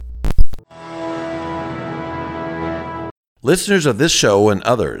Listeners of this show and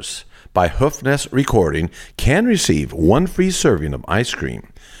others by Hoofnest Recording can receive one free serving of ice cream.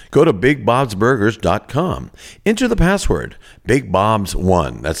 Go to BigBobsBurgers.com. Enter the password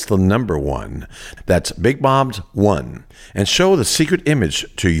BigBobs1. That's the number 1. That's BigBobs1. And show the secret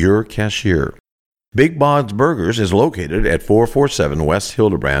image to your cashier. Big Bob's Burgers is located at 447 West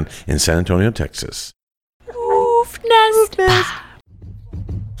Hildebrand in San Antonio, Texas. Hoofnest.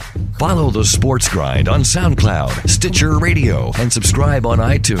 Follow The Sports Grind on SoundCloud, Stitcher Radio, and subscribe on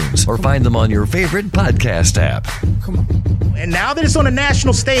iTunes or find them on your favorite podcast app. And now that it's on a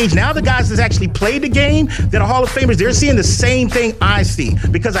national stage, now the guys that actually played the game, that are Hall of Famers, they're seeing the same thing I see.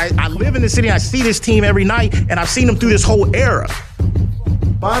 Because I live in the city, I see this team every night, and I've seen them through this whole era.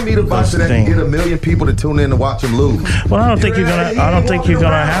 Find me the boxer that can get 1 million people to tune in to watch him lose. Well, I don't think you're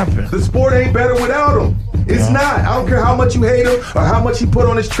gonna happen. The sport ain't better without him. It's not. I don't care how much you hate him or how much he put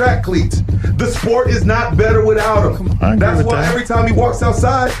on his track cleats. The sport is not better without him. That's why every time he walks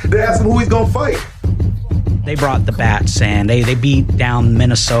outside, they ask him who he's gonna fight. They brought the bats and they beat down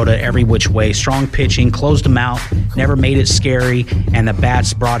Minnesota every which way. Strong pitching, closed them out, never made it scary, and the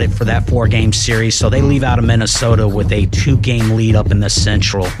bats brought it for that 4-game series. So they leave out of Minnesota with a 2-game lead up in the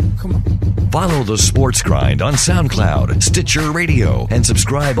Central. Follow The Sports Grind on SoundCloud, Stitcher Radio, and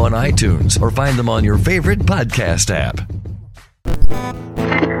subscribe on iTunes or find them on your favorite podcast app.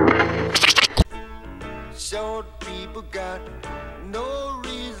 Short people got no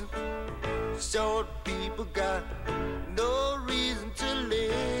reason. Short people got no reason to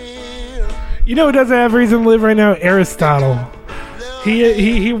live. You know who doesn't have reason to live right now? Aristotle.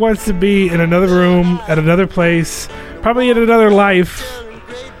 He wants to be in another room, at another place, probably in another life.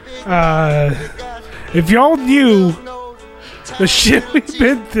 If y'all knew the shit we've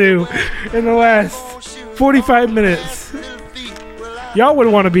been through in the last 45 minutes, y'all would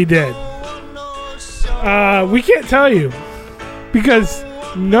want to be dead. We can't tell you because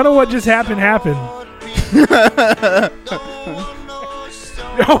none of what just happened.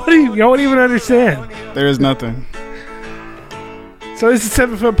 Y'all wouldn't even understand. There is nothing. So this is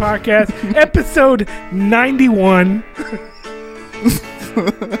 7 Foot Podcast, episode 91.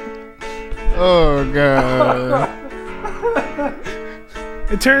 Oh, God.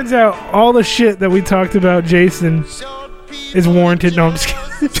 It turns out all the shit that we talked about, Jason, is warranted. No, I'm just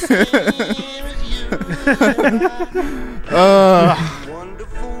kidding.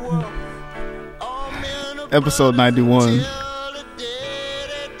 Episode 91.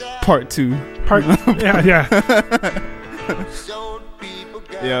 Part 2. Yeah.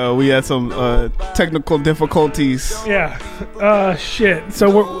 Yeah, we had some technical difficulties. Yeah. Shit. So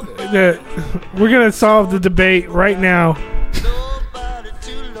we're gonna solve the debate right now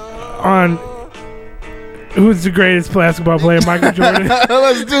on who's the greatest basketball player, Michael Jordan.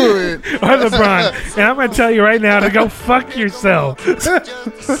 Let's do it. Or LeBron. And I'm gonna tell you right now to go fuck yourself.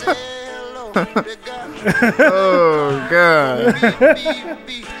 Oh, God.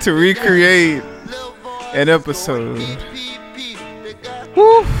 To recreate an episode.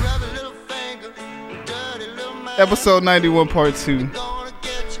 Woo. Episode 91, part 2.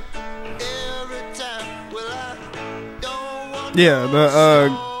 Yeah, the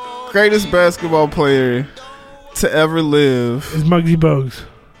greatest basketball player to ever live is Muggsy Bogues.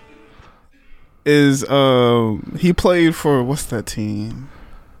 Is he played for, what's that team?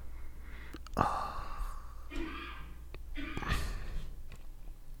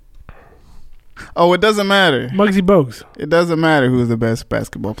 Oh, it doesn't matter. Muggsy Bogues. It doesn't matter who's the best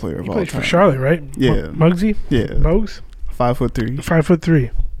basketball player of all time. He played for Charlotte, right? Yeah. Muggsy? Yeah. Bogues? 5'3".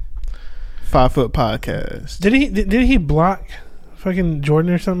 5'3". 5 Foot Podcast. Did he block fucking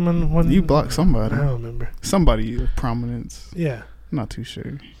Jordan or something on one? You blocked somebody. I don't remember. Somebody of prominence. Yeah. I'm not too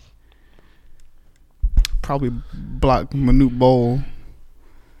sure. Probably blocked Manute Bol.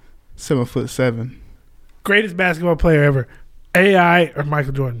 7'7". Greatest basketball player ever. AI or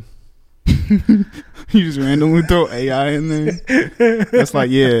Michael Jordan? You just randomly throw AI in there. That's like,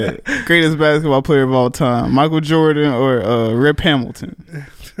 yeah, greatest basketball player of all time, Michael Jordan or Rip Hamilton.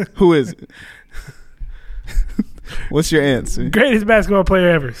 Who is it? What's your answer? Greatest basketball player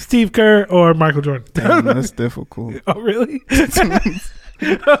ever, Steve Kerr or Michael Jordan? Damn, that's difficult. Oh, really?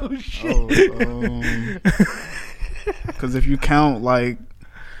 Oh, shit. Because if you count like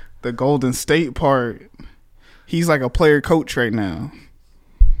the Golden State part, he's like a player coach right now.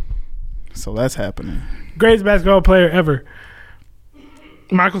 So that's happening. Greatest basketball player ever,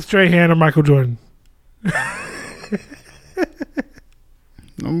 Michael Strahan or Michael Jordan?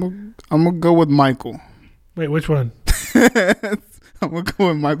 I'm gonna go with Michael. Wait, which one? I'm gonna go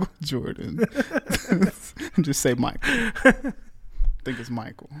with Michael Jordan. Just say Michael. I think it's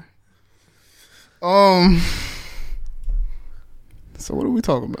Michael. So what are we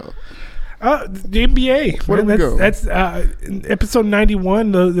talking about? The NBA. Where do we go? That's episode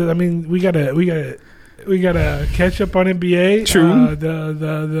 91. I mean, we gotta catch up on NBA. True.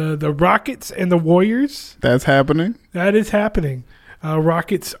 The Rockets and the Warriors. That's happening. That is happening.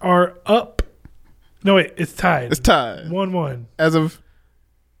 Rockets are up. No, wait, it's tied. It's tied. 1-1 As of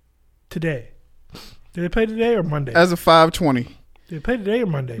today. Did they play today or Monday? As of 5:20. Did they play today or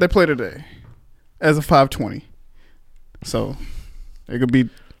Monday? They play today. As of 5:20. So it could be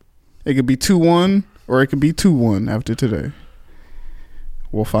 2-1 or it could be 2-1 after today.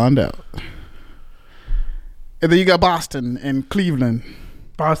 We'll find out. And then you got Boston and Cleveland.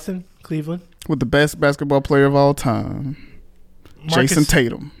 Boston, Cleveland. With the best basketball player of all time. Jason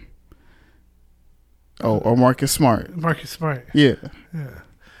Tatum. Oh, or Marcus Smart. Marcus Smart. Yeah.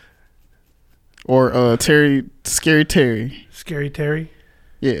 Or Scary Terry. Scary Terry.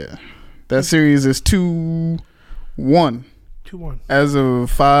 Yeah. That series is 2-1. 2-1. As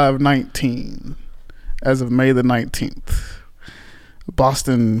of 5/19. As of May the 19th.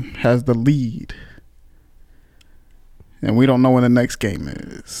 Boston has the lead. And we don't know when the next game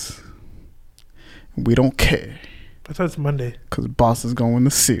is. We don't care. I thought it's Monday. Because Boston's going to win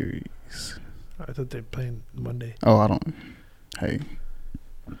the series. I thought they're playing Monday. Oh, I don't. Hey.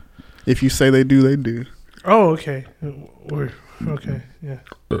 If you say they do, they do. Oh, okay. Okay, yeah.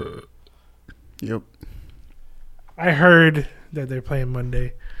 Yep. I heard that they're playing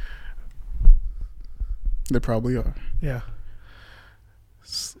Monday. They probably are. Yeah.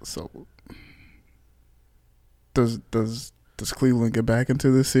 So, does Cleveland get back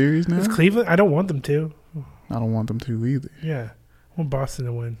into this series now? It's Cleveland. I don't want them to. I don't want them to either. Yeah. I want Boston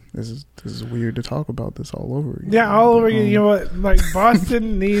to win. This is weird to talk about this all over again. Yeah, all over again. You know what? Like,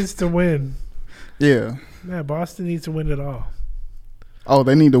 Boston needs to win. Yeah. Yeah, Boston needs to win it all. Oh,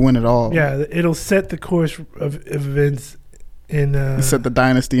 they need to win it all. Yeah, it'll set the course of events in set the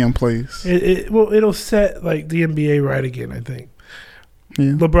dynasty in place. It'll set like the NBA right again, I think.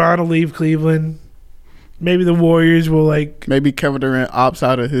 Yeah. LeBron will leave Cleveland. Maybe the Warriors will maybe Kevin Durant opts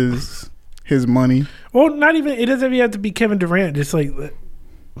out of his money. Well, not even. It doesn't even have to be Kevin Durant. Just like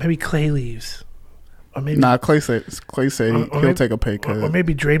maybe Clay leaves, or maybe Clay said he'll take a pay cut, or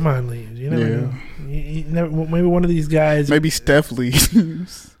maybe Draymond leaves. You never know. You never, maybe one of these guys. Maybe Steph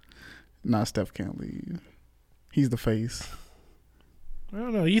leaves. Nah, Steph can't leave. He's the face. I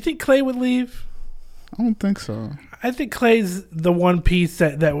don't know. You think Clay would leave? I don't think so. I think Clay's the one piece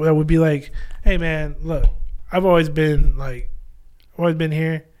that would be like, hey man, look, I've always been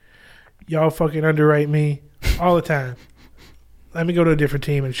here. Y'all fucking underrate me all the time. Let me go to a different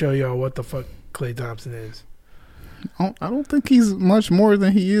team and show y'all what the fuck Klay Thompson is. I don't think he's much more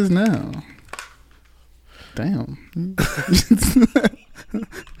than he is now. Damn.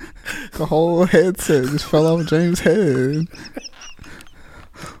 The whole headset just fell off James' head.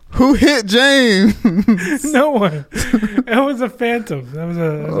 Who hit James? No one. That was a phantom.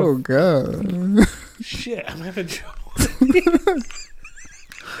 Oh, God. Shit, I'm having trouble.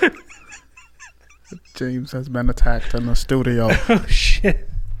 James has been attacked in the studio. Oh, shit.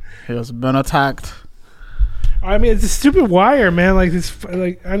 He has been attacked. I mean, it's a stupid wire, man. Like this,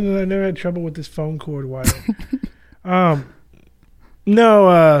 like I never had trouble with this phone cord wire. What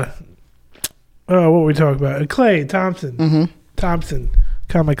were we talking about? Klay Thompson. Mm-hmm. Thompson.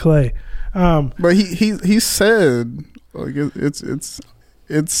 Call my Klay. But he said like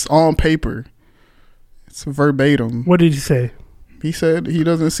it's on paper. It's verbatim. What did he say? He said he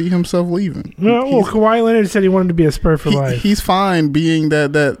doesn't see himself leaving. Well, Kawhi Leonard said he wanted to be a Spur for life. He's fine being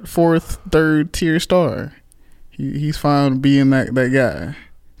that fourth, third tier star. He's fine being that guy,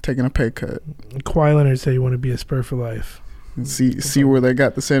 taking a pay cut. Kawhi Leonard said he wanted to be a Spur for life. And see where they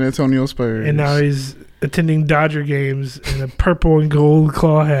got the San Antonio Spurs. And now he's attending Dodger games in a purple and gold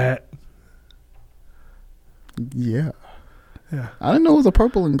claw hat. Yeah. I didn't know it was a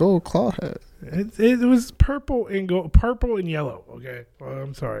purple and gold claw hat. It was purple and gold, purple and yellow. Okay, well,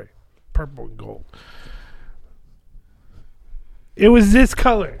 I'm sorry, purple and gold. It was this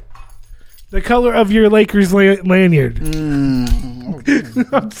color, the color of your Lakers lanyard. Okay.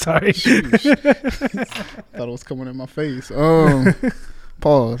 I'm sorry. Thought it was coming in my face.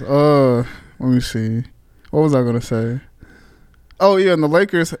 Pause. Let me see. What was I gonna say? Oh yeah, and the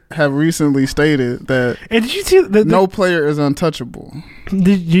Lakers have recently stated that. And did you see no player is untouchable?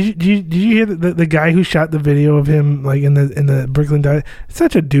 Did you hear the guy who shot the video of him like in the Brooklyn Dodgers?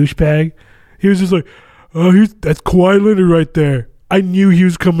 Such a douchebag. He was just like, that's Kawhi Leonard right there. I knew he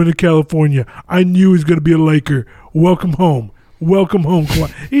was coming to California. I knew he was going to be a Laker. Welcome home,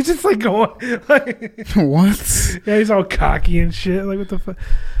 Kawhi. He's just like going like, what? Yeah, he's all cocky and shit. Like what the fuck?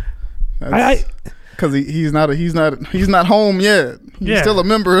 Because he's not home yet. He's still a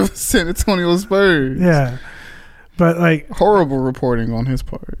member of San Antonio Spurs. Yeah, but like horrible reporting on his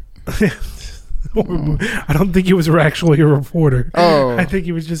part. I don't think he was actually a reporter. Oh, I think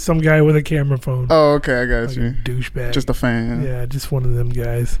he was just some guy with a camera phone. Oh, okay, I got like you. A douchebag, just a fan. Yeah, just one of them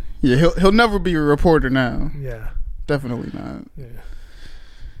guys. Yeah, he'll never be a reporter now. Yeah, definitely not. Yeah.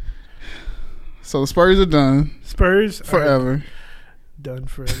 So the Spurs are done. Spurs forever. Done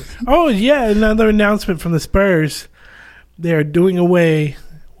forever. Oh yeah, another announcement from the Spurs. They are doing away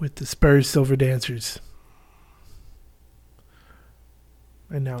with the Spurs Silver Dancers.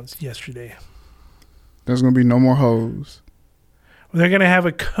 Announced yesterday. There's going to be no more hoes. Well, they're going to have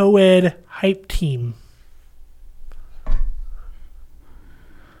a co-ed hype team.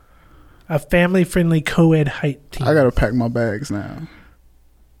 A family-friendly co-ed hype team. I got to pack my bags now.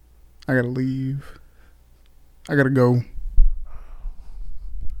 I got to leave. I got to go.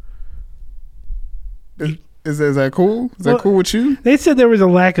 Is that cool? Is that cool with you? They said there was a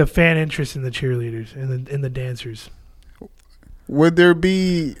lack of fan interest in the cheerleaders and in the dancers. Would there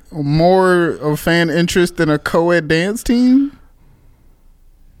be more of fan interest in a co-ed dance team?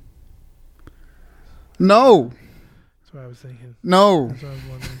 No. That's what I was thinking. No. That's what I was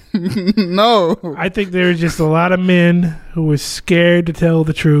wondering. No. I think there's just a lot of men who were scared to tell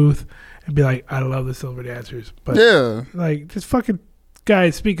the truth and be like, I love the Silver Dancers. But yeah. Like, just fucking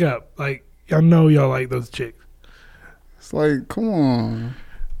guys, speak up. Like, y'all know y'all like those chicks. It's like, come on.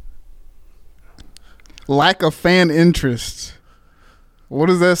 Lack of fan interest. What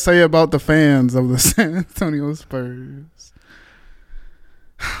does that say about the fans of the San Antonio Spurs?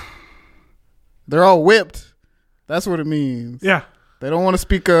 They're all whipped. That's what it means. Yeah. They don't want to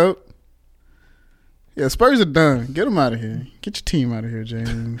speak up. Yeah, Spurs are done. Get them out of here. Get your team out of here,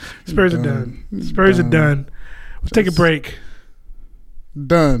 James. Spurs are done. Spurs are done. We'll take a break.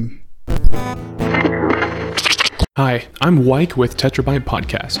 Done. Hi, I'm Wyke with Tetrabyte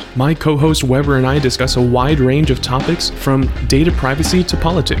Podcast. My co-host Weber and I discuss a wide range of topics from data privacy to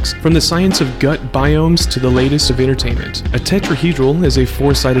politics, from the science of gut biomes to the latest of entertainment. A tetrahedral is a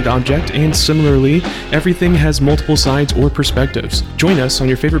four-sided object, and similarly, everything has multiple sides or perspectives. Join us on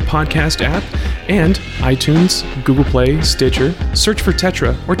your favorite podcast app and iTunes, Google Play, Stitcher. Search for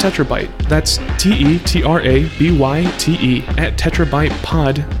Tetra or Tetrabyte. That's TETRABYTE at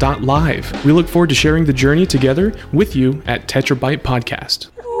tetrabytepod.live. We look forward to sharing the journey together with you at Tetrabyte Podcast.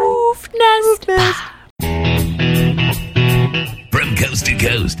 From coast to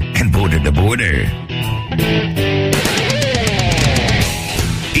coast and border to border,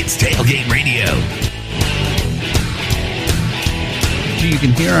 it's Tailgate Radio. You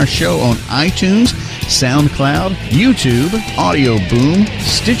can hear our show on iTunes, SoundCloud, YouTube, Audio Boom,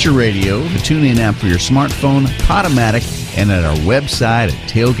 Stitcher Radio, the TuneIn app for your smartphone, Podomatic, and at our website at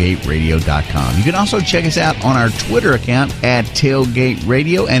tailgateradio.com. You can also check us out on our Twitter account at Tailgate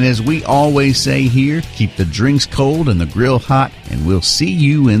Radio. And as we always say here, keep the drinks cold and the grill hot, and we'll see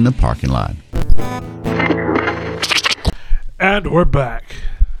you in the parking lot. And we're back.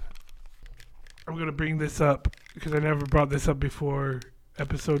 I'm going to bring this up because I never brought this up before,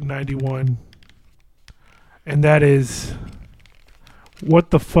 episode 91. And that is,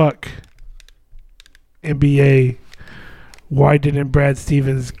 what the fuck, NBA? Why didn't Brad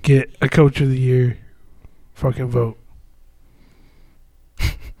Stevens get a Coach of the Year fucking vote?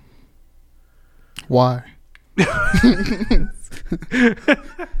 Why?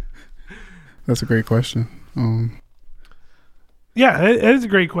 That's a great question. Yeah, it is a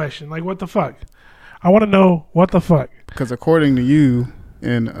great question. Like, what the fuck? I want to know what the fuck. Because according to you,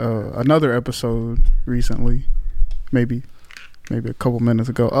 in another episode recently, maybe a couple minutes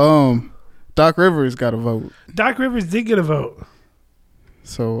ago, Doc Rivers got a vote. Doc Rivers did get a vote.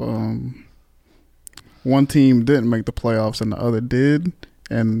 So one team didn't make the playoffs and the other did,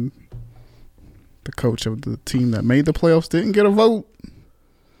 and the coach of the team that made the playoffs didn't get a vote.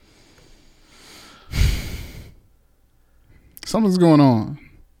 Something's going on.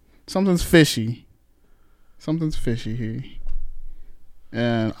 Something's fishy. Something's fishy here.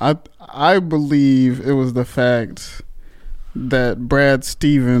 And I believe it was the fact that Brad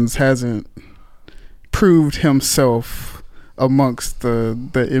Stevens hasn't proved himself amongst the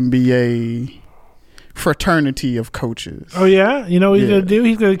NBA fraternity of coaches. Oh, yeah? You know what he's going to do?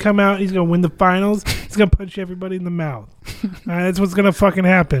 He's going to come out, he's going to win the finals, he's going to punch everybody in the mouth. All right, that's what's going to fucking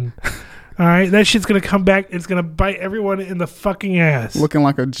happen. All right, that shit's going to come back, it's going to bite everyone in the fucking ass. Looking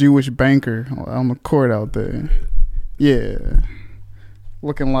like a Jewish banker on the court out there. Yeah.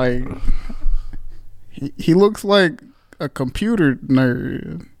 Looking like... He looks like a computer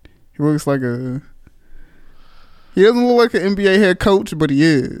nerd. He looks like a... He doesn't look like an NBA head coach, but he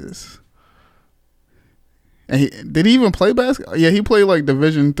is. And did he even play basketball? Yeah, he played like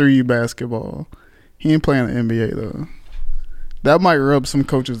Division III basketball. He ain't playing the NBA though. That might rub some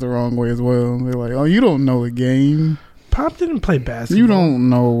coaches the wrong way as well. They're like, "Oh, you don't know the game. Pop didn't play basketball. You don't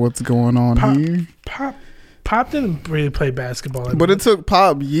know what's going on here." Pop didn't really play basketball. But it took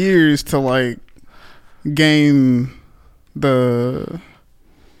Pop years to like gain the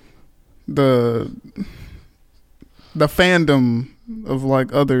fandom of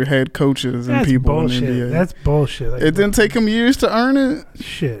like other head coaches and people bullshit. in the NBA. That's bullshit. Like, it didn't take him years to earn it.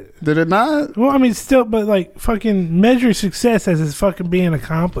 Shit. Did it not? Well, I mean, still, but like fucking measure success as it's fucking being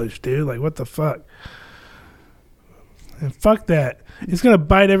accomplished, dude. Like, what the fuck? And fuck that. He's gonna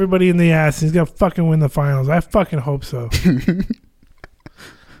bite everybody in the ass. And he's gonna fucking win the finals. I fucking hope so.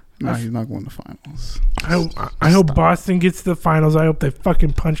 No, he's not going to finals. I hope Boston gets to the finals. I hope they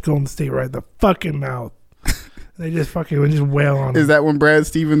fucking punch Golden State right in the fucking mouth. They just fucking wail on him. Is that when Brad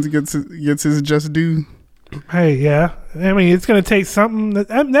Stevens gets his just due? Hey, yeah. I mean, it's gonna take something.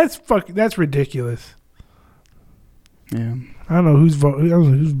 That's ridiculous. Yeah. I don't know who's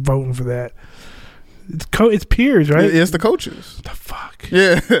voting for that. It's peers, right? It's the coaches. What the fuck?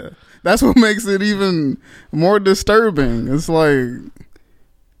 Yeah, that's what makes it even more disturbing. It's like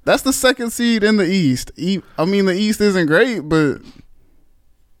that's the second seed in the East. I mean, the East isn't great, but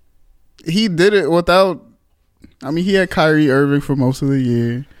he did it without. I mean, he had Kyrie Irving for most of the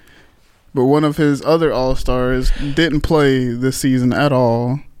year, but one of his other All-Stars didn't play this season at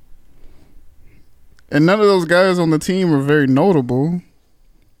all. And none of those guys on the team were very notable,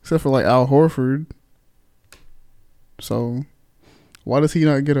 except for like Al Horford. So, why does he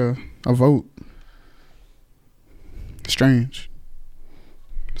not get a vote? Strange.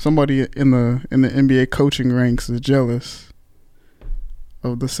 Somebody in the NBA coaching ranks is jealous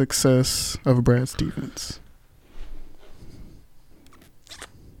of the success of Brad Stevens.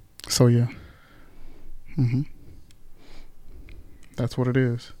 So yeah. That's what it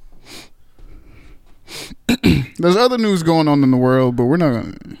is. There's other news going on in the world, but we're not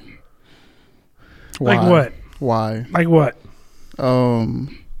gonna. Like what? Why? Like what?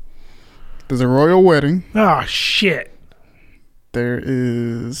 There's a royal wedding. Oh shit. There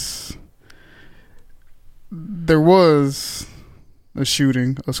was a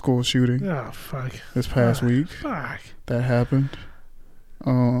shooting, a school shooting. Oh fuck. This past week. Fuck. That happened.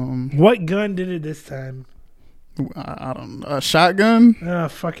 What gun did it this time? I don't know. A shotgun? Oh,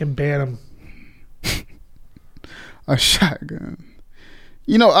 fucking ban him. A shotgun.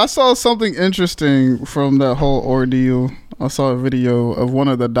 You know, I saw something interesting from that whole ordeal. I saw a video of one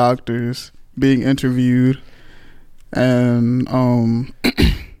of the doctors being interviewed, and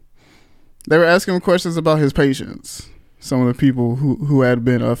they were asking him questions about his patients, some of the people who had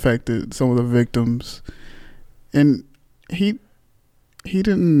been affected, some of the victims, and he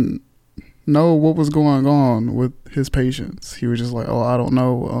didn't know what was going on with his patients. He was just like, "Oh, I don't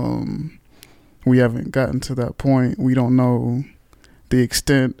know. We haven't gotten to that point. We don't know the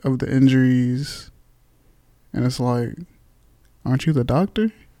extent of the injuries." And it's like, aren't you the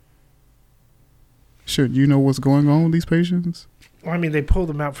doctor? Should you know what's going on with these patients? Well, I mean, they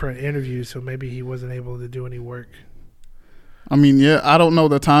pulled him out for an interview, so maybe he wasn't able to do any work. I mean, yeah, I don't know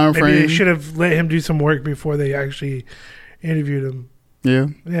the time frame. Maybe they should have let him do some work before they actually interviewed him. Yeah.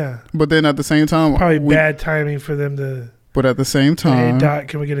 Yeah. But then at the same time, probably bad timing for them to. But at the same time, hey Doc,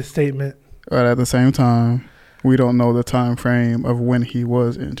 can we get a statement? But at the same time, we don't know the time frame of when he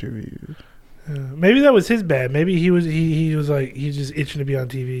was interviewed. Maybe that was his bad. Maybe he was like he's just itching to be on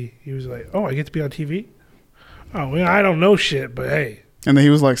TV. He was like, "Oh, I get to be on TV? Oh, well, I don't know shit, but hey." And then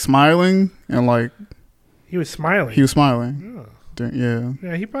he was like smiling and like. He was smiling. He was smiling. Oh. Yeah.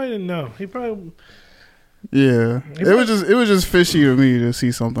 Yeah, he probably didn't know. He probably. Yeah, it was just fishy to me to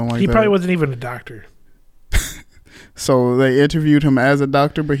see something like that. He probably wasn't even a doctor. So they interviewed him as a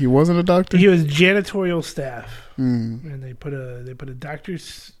doctor, but he wasn't a doctor. He was janitorial staff, and they put a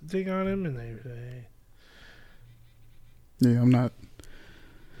doctor's thing on him, and they. Yeah, I'm not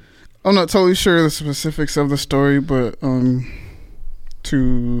totally sure the specifics of the story, but to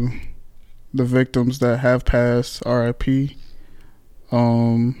the victims that have passed, RIP.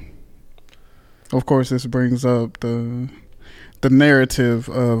 Of course, this brings up the narrative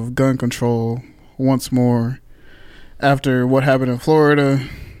of gun control once more after what happened in Florida a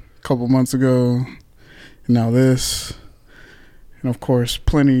couple months ago. Now this, and of course,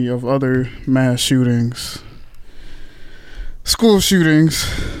 plenty of other mass shootings, school shootings,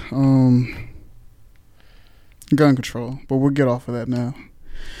 gun control. But we'll get off of that now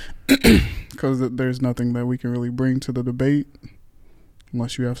because there's nothing that we can really bring to the debate.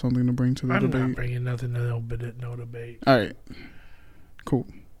 Unless you have something to bring to the debate. I'm not bringing nothing to no debate. All right. Cool.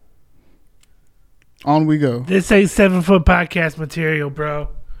 On we go. This ain't 7 Foot podcast material, bro.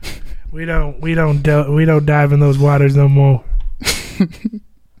 We don't dive in those waters no more.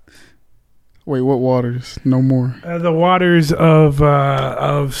 Wait, what waters? No more. The waters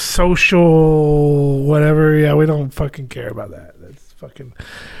of social whatever. Yeah, we don't fucking care about that.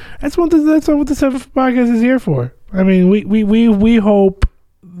 That's what the 7 Foot podcast is here for. I mean, we hope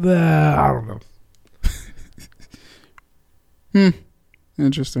that, I don't know.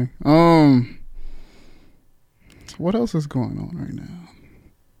 Interesting. What else is going on right now?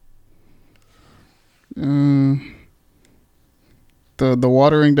 The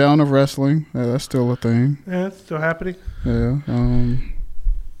watering down of wrestling. Yeah, that's still a thing. Yeah, it's still happening. Yeah.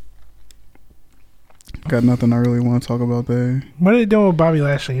 Got nothing I really want to talk about there. What are they doing with Bobby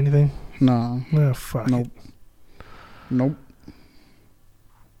Lashley? Anything? Nah. Oh, fuck. Nope.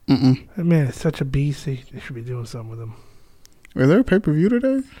 That man is such a beast. They should be doing something with him. Is there a pay-per-view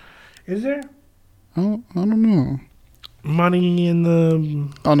today? Is there? I don't know. Money in the...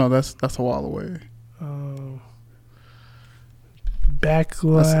 Oh, no, that's a while away.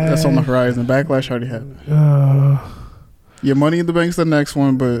 Backlash. That's on the horizon. Backlash already happened. Yeah, Money in the Bank's the next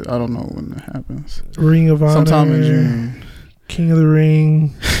one, but I don't know when it happens. Ring of Honor. Sometime in June. King of the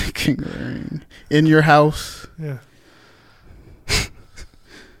Ring. King of the Ring. In Your House. Yeah.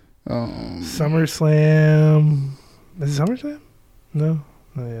 SummerSlam. Is it SummerSlam? No,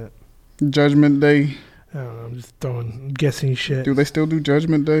 not yet. Judgment Day. I don't know. I'm just guessing shit. Do they still do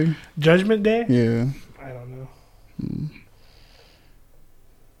Judgment Day? Judgment Day? Yeah. I don't know.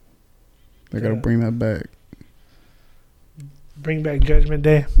 They gotta bring that back. Bring back Judgment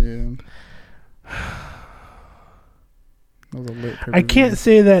Day? Yeah. That was a lit pay-per-view. I can't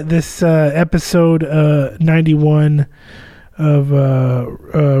say that this episode 91 of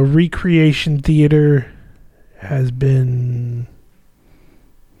Recreation Theater has been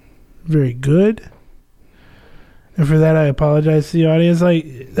very good. And for that, I apologize to the audience.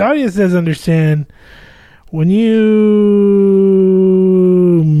 Like, the audience doesn't understand when you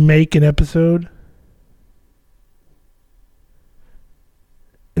make an episode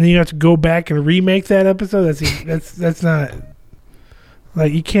and then you have to go back and remake that episode. That's not,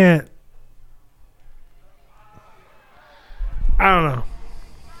 like, you can't. I don't know.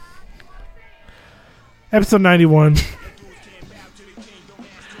 Episode 91.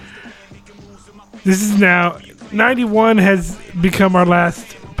 This is now 91 has become our last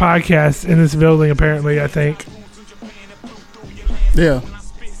podcast in this building, apparently, I think. Yeah.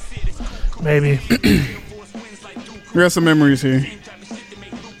 Maybe. We got some memories here.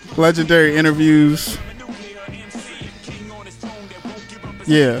 Legendary interviews.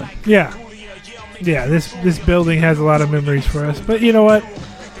 Yeah. Yeah. Yeah, this building has a lot of memories for us. But you know what?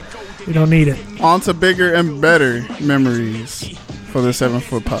 We don't need it. On to bigger and better memories for the 7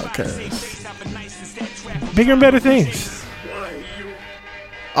 Foot podcast. Bigger and better things.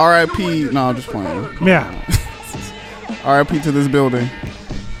 R.I.P. No, I'm just playing. Yeah. R.I.P. to this building.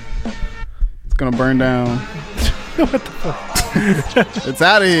 It's gonna burn down. What the fuck? It's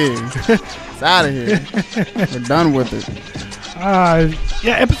out of here. It's out of here. We're done with it.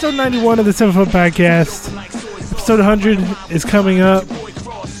 Yeah, episode 91 of the 7 Foot podcast. Episode 100 is coming up.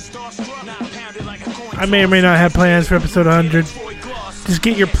 I may or may not have plans for episode 100. Just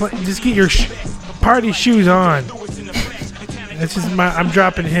get your party shoes on. That's just I'm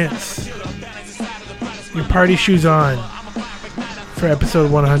dropping hints. Your party shoes on for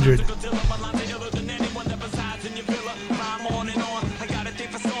episode 100.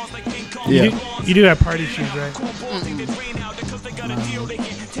 Yeah. You do have party shoes, right?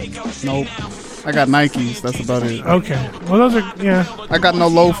 Nope. I got Nikes. That's about it. Okay. Well, those are, yeah. I got no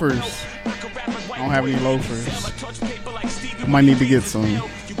loafers. I don't have any loafers. Might need to get some.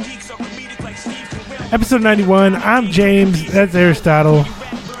 Episode 91. I'm James. That's Aristotle.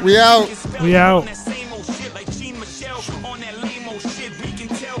 We out. We out.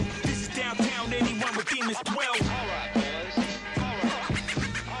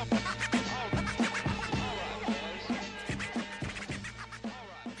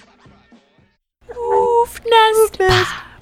 Roof Nest.